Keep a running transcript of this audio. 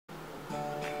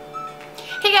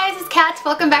Kat,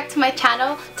 welcome back to my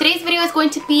channel. Today's video is going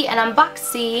to be an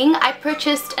unboxing. I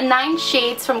purchased 9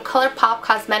 shades from ColourPop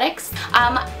Cosmetics.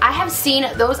 I have seen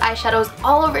those eyeshadows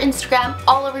all over Instagram,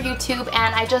 all over YouTube,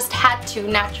 and I just had to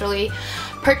naturally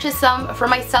purchase some for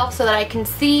myself so that I can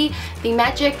see the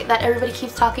magic that everybody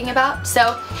keeps talking about.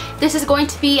 So this is going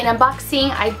to be an unboxing.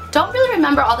 I don't really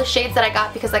remember all the shades that I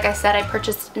got because, like I said, I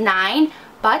purchased 9,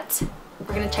 but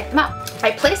we're gonna check them out.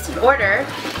 I placed an order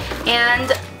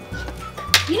and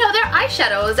you know, they're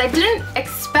eyeshadows. I didn't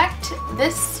expect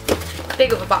this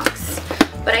big of a box,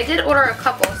 but I did order a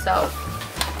couple, so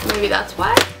maybe that's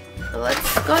why. So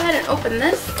let's go ahead and open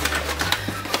this.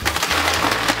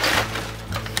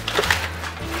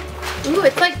 Ooh,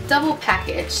 it's like double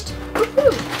packaged.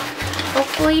 Woohoo!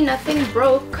 Hopefully nothing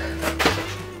broke.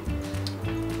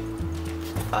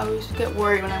 I always get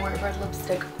worried when I wear red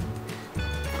lipstick.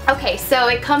 Okay, so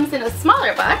it comes in a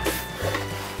smaller box.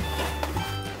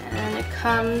 And it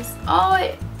comes, oh,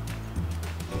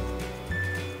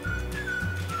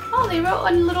 they wrote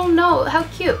a little note. How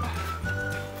cute.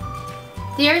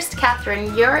 Dearest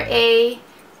Catherine, you're a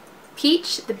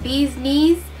peach, the bee's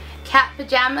knees, cat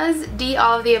pajamas, D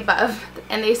all of the above.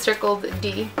 And they circled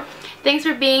D. Thanks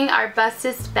for being our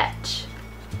bestest bitch.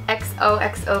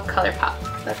 XOXO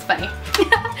ColourPop. That's funny.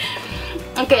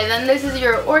 Okay, then this is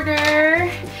your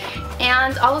order.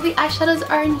 And all of the eyeshadows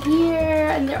are in here,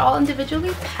 and they're all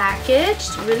individually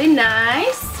packaged. Really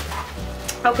nice.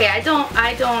 Okay, I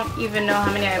don't even know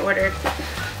how many I ordered.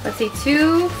 Let's see,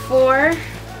 2, 4,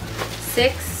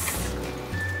 6,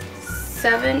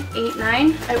 7, 8,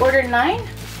 9. I ordered 9,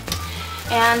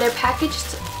 and they're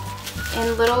packaged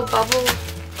in little bubble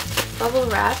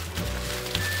wrap.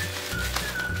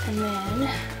 And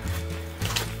then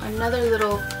another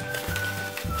little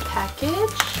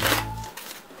package.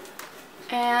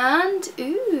 And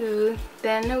ooh,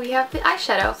 then we have the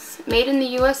eyeshadow. Made in the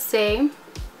USA,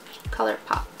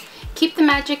 ColourPop. Keep the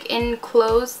magic in,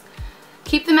 close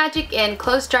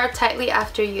jar tightly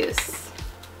after use.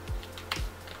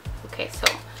 Okay, so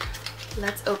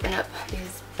let's open up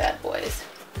these bad boys.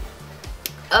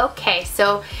 Okay,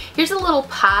 so here's a little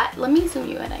pot. Let me zoom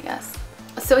you in, I guess.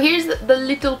 So here's the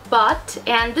little pot,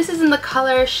 and this is in the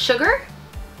color Sugar.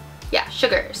 Yeah,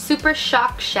 Sugar. Super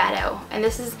Shock Shadow. And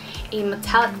this is a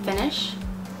metallic finish.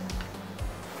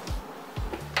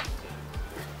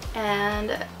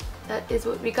 And that is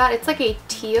what we got. It's like a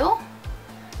teal.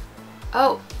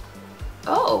 Oh,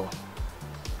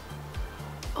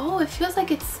 it feels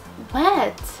like it's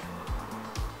wet.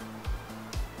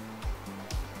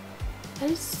 That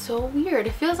is so weird.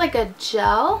 It feels like a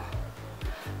gel,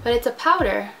 but it's a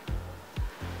powder.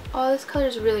 Oh, this color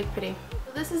is really pretty.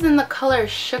 This is in the color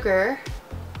Sugar.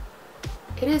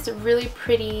 It is really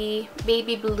pretty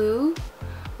baby blue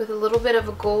with a little bit of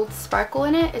a gold sparkle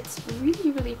in it. It's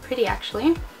really, really pretty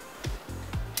actually.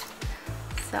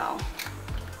 So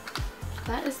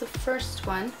that is the first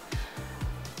one.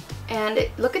 And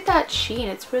look at that sheen.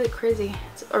 It's really crazy.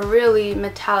 It's a really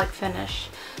metallic finish.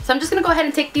 So I'm just going to go ahead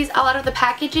and take these all out of the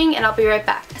packaging and I'll be right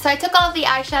back. So I took all of the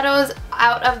eyeshadows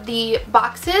out of the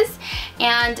boxes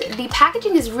and the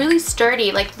packaging is really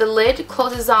sturdy. Like the lid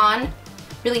closes on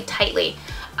really tightly.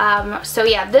 So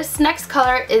yeah, this next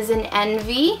color is an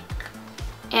Envy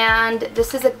and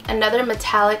this is another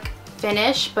metallic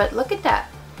finish, but look at that.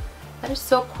 That is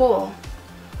so cool.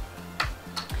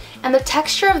 And the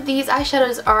texture of these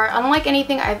eyeshadows are unlike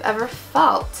anything I've ever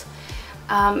felt.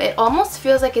 It almost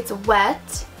feels like it's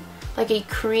wet, like a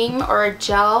cream or a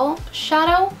gel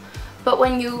shadow, but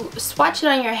when you swatch it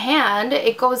on your hand,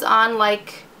 it goes on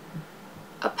like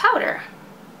a powder.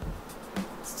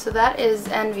 So that is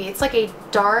Envy. It's like a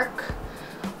dark,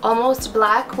 almost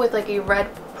black with like a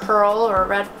red pearl or a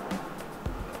red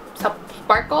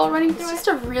sparkle running through it. It's just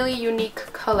a really unique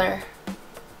color.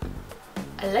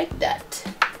 I like that.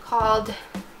 Called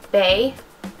Beige.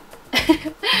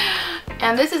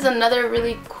 And this is another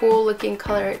really cool looking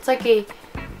color. It's like it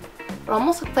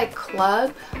almost looks like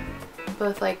Club, but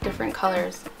with like different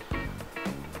colors.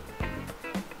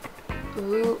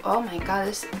 Ooh, oh my god,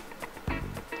 this,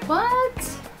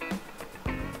 what?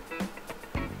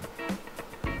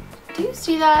 Do you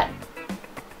see that?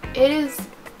 It is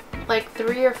like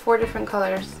 3 or 4 different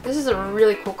colors. This is a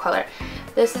really cool color.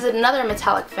 This is another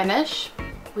metallic finish.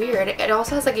 Weird. It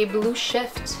also has like a blue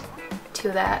shift to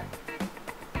that.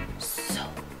 So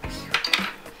cute.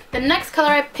 The next color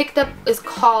I picked up is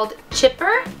called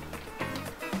Chipper.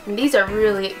 And these are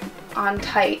really on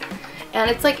tight. And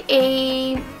it's like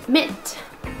a mint.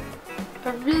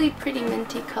 A really pretty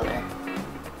minty color.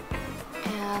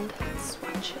 And let's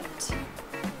swatch it.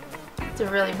 It's a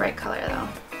really bright color though.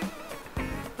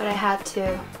 But I had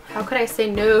to How could I say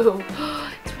no?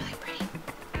 It's really pretty.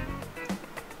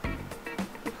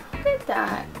 Look at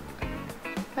that.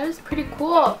 That is pretty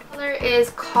cool. The color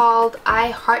is called I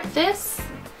Heart This.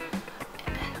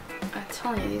 I'm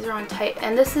telling you, these are on tight.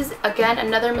 And this is, again,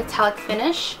 another metallic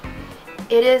finish.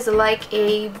 It is like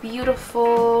a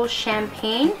beautiful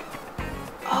champagne.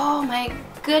 Oh my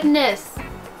goodness.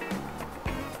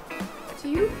 Do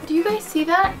you guys see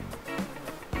that?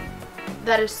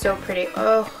 That is so pretty.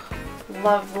 Oh,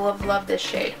 love, love, love this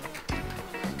shade.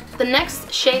 The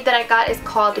next shade that I got is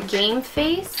called Game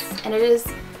Face, and it is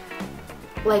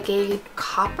like a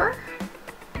copper.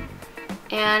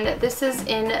 And this is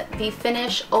in the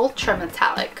finish Ultra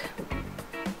Metallic.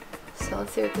 So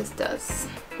let's see what this does.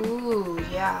 Ooh,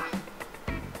 yeah.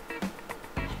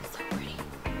 That is so pretty.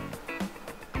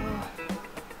 Oh.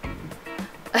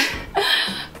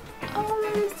 Oh,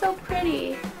 that is so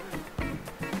pretty.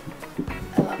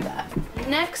 I love that.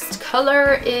 Next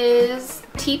color is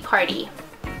Tea Party.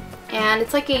 And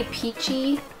it's like a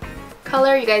peachy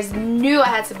color. You guys knew I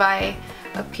had to buy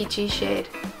a peachy shade.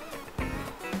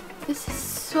 This is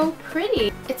so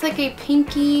pretty. It's like a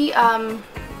pinky,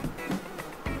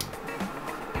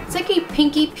 it's like a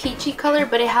pinky peachy color,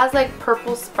 but it has like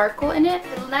purple sparkle in it.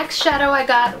 The next shadow I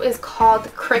got is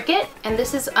called Cricket, and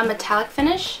this is a metallic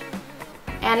finish.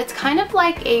 And it's kind of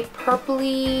like a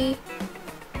purpley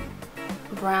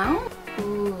brown.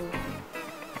 Ooh,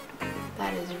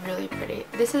 that is really pretty.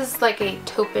 This is like a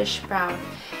taupish brown.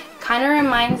 Kind of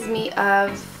reminds me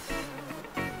of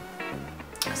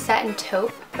satin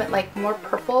taupe, but like more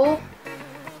purple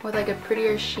with like a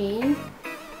prettier sheen.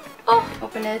 Oh,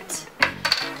 open it.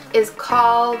 Is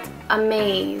called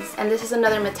Amaze, and this is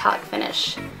another metallic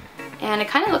finish. And it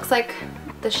kind of looks like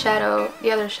the shadow,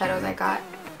 the other shadows I got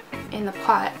in the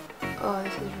pot. Oh,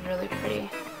 this is really pretty.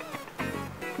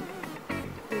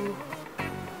 Ooh.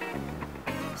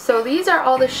 So these are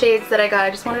all the shades that I got. I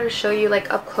just wanted to show you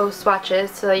like up close swatches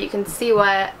so that you can see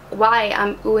why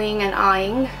I'm oohing and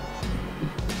eyeing.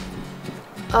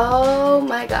 Oh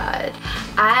my god,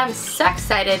 I am so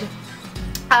excited.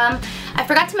 I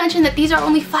forgot to mention that these are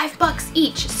only $5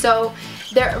 each, so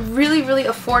they're really, really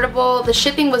affordable. The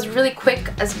shipping was really quick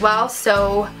as well,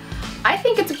 so I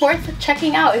think it's worth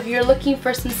checking out if you're looking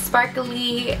for some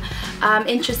sparkly,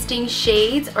 interesting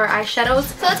shades or eyeshadows.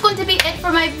 So that's going to be it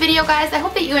for my video, guys. I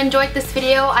hope that you enjoyed this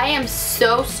video. I am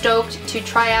so stoked to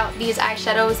try out these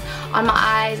eyeshadows on my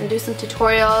eyes and do some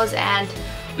tutorials, and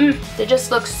they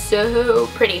just look so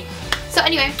pretty. So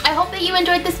anyway, I hope that you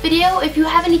enjoyed this video. If you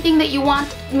have anything that you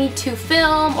want me to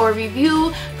film or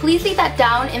review, please leave that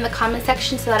down in the comment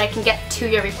section so that I can get to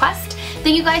your request.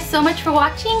 Thank you guys so much for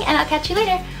watching, and I'll catch you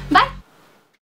later. Bye!